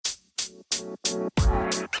Alright,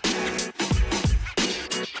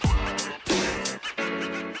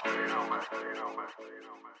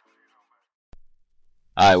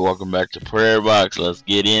 welcome back to Prayer Box. Let's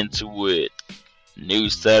get into it. New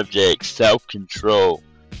subject, self-control.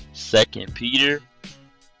 2nd Peter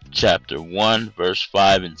chapter 1, verse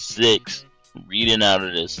 5 and 6. Reading out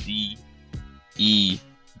of the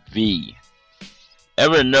CEV.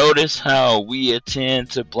 Ever notice how we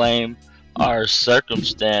tend to blame our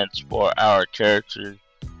circumstance for our character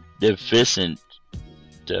deficiencies?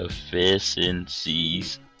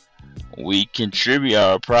 We contribute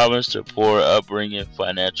our problems to poor upbringing,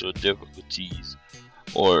 financial difficulties,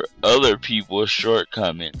 or other people's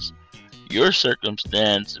shortcomings. Your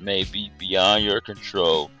circumstance may be beyond your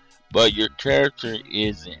control, but your character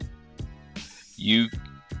isn't. You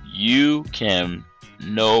can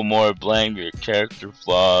no more blame your character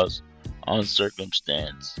flaws on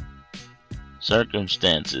circumstances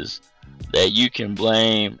that you can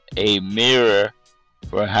blame a mirror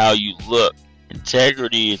for how you look.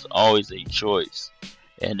 Integrity is always a choice,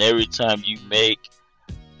 and every time you make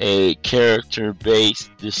a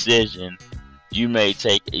character-based decision, you may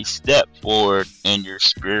take a step forward in your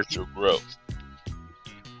spiritual growth.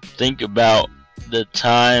 Think about the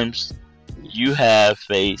times you have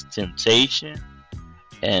faced temptation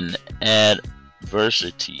and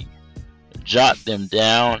adversity. Jot them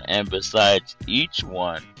down, and besides each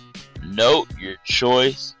one, note your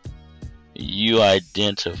choice you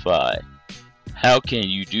identify. How can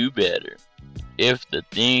you do better? If the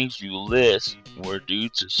things you list were due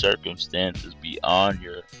to circumstances beyond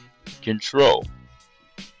your control,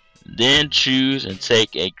 then choose and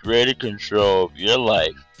take a greater control of your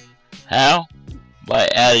life. How? By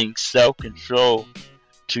adding self-control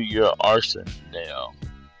to your arsenal.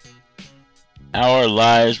 Our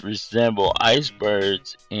lives resemble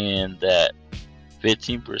icebergs in that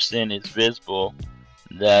 15% is visible.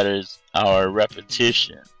 That is our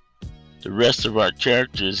repetition. The rest of our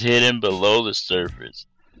character is hidden below the surface.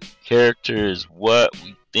 Character is what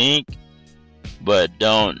we think but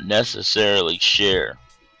don't necessarily share.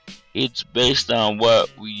 It's based on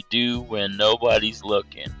what we do when nobody's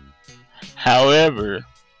looking. However,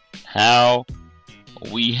 how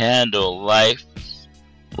we handle life's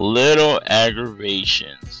little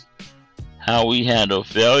aggravations, how we handle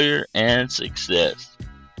failure and success.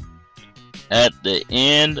 At the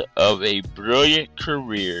end of a brilliant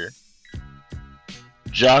career,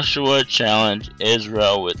 Joshua challenged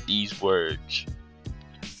Israel with these words: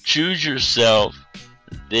 "Choose yourself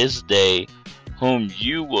this day whom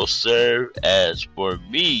you will serve. As for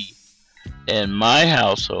me and my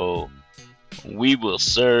household, we will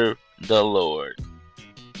serve the Lord."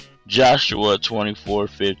 Joshua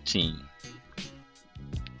 24:15.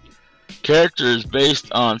 Character is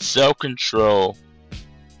based on self-control,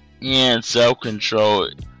 and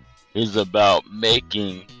self-control is about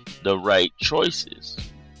making the right choices.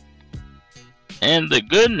 And the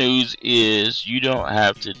good news is you don't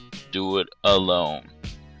have to do it alone.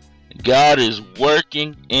 God is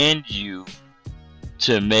working in you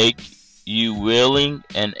to make you willing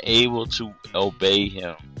and able to obey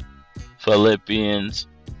Him. Philippians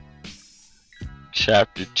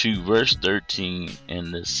chapter 2 verse 13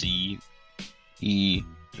 in the CEV.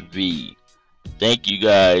 Thank you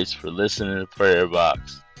guys for listening to Prayer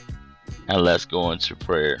Box, and let's go into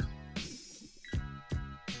prayer.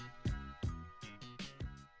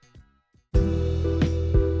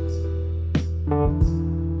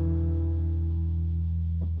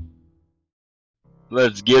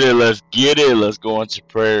 Let's get it, let's go into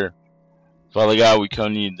prayer. Father God, we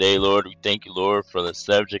come to you today, Lord. We thank you, Lord, for the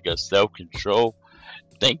subject of self-control.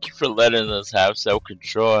 Thank you for letting us have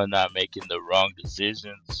self-control and not making the wrong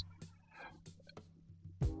decisions.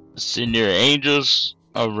 Send your angels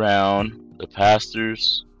around the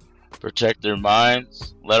pastors, protect their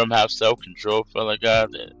minds, let them have self-control, Father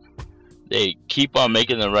God, that they keep on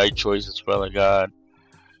making the right choices, Father God.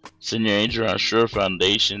 Send your angel around Sure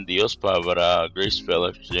Foundation, Dios Pavara, Grace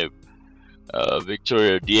Fellowship,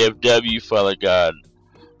 Victoria DFW, Father God,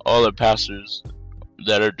 all the pastors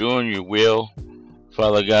that are doing your will,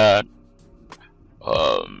 Father God.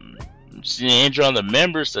 Send your angel on the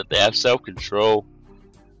members that they have self-control,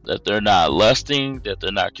 that they're not lusting, that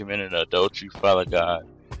they're not committing adultery, Father God,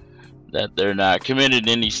 that they're not committing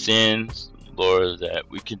any sins, Lord, that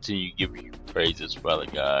we continue giving you praises, Father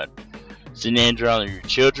God. Send your angel on your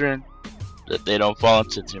children, that they don't fall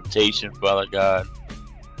into temptation, Father God.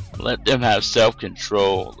 Let them have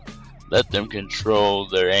self-control. Let them control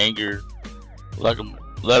their anger. Let them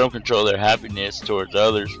control their happiness towards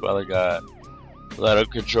others, Father God. Let them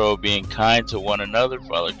control being kind to one another,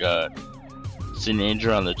 Father God. Send the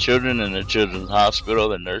angel on the children in the children's hospital,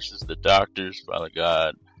 the nurses, the doctors, Father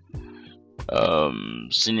God.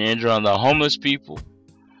 Send the angel on the homeless people.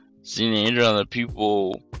 Send the angel on the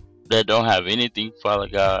people that don't have anything, Father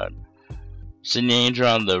God. Send the angel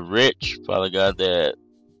on the rich, Father God, that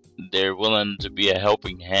they're willing to be a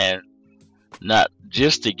helping hand, not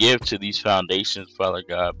just to give to these foundations, Father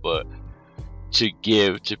God, but to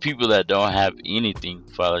give to people that don't have anything,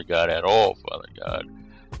 Father God, at all, Father God,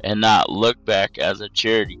 and not look back as a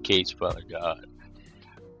charity case, Father God.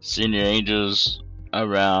 Send your angels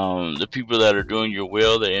around the people that are doing your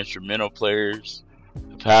will, the instrumental players,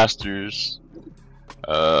 the pastors,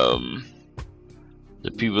 um, the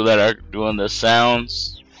people that are doing the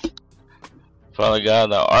sounds, Father God,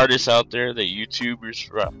 the artists out there, the YouTubers,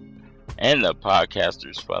 and the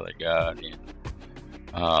podcasters, Father God.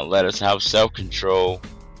 And let us have self-control,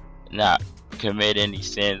 not commit any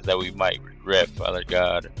sins that we might regret, Father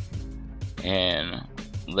God. And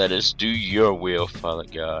let us do your will, Father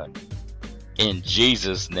God. In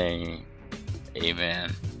Jesus' name,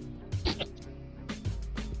 amen.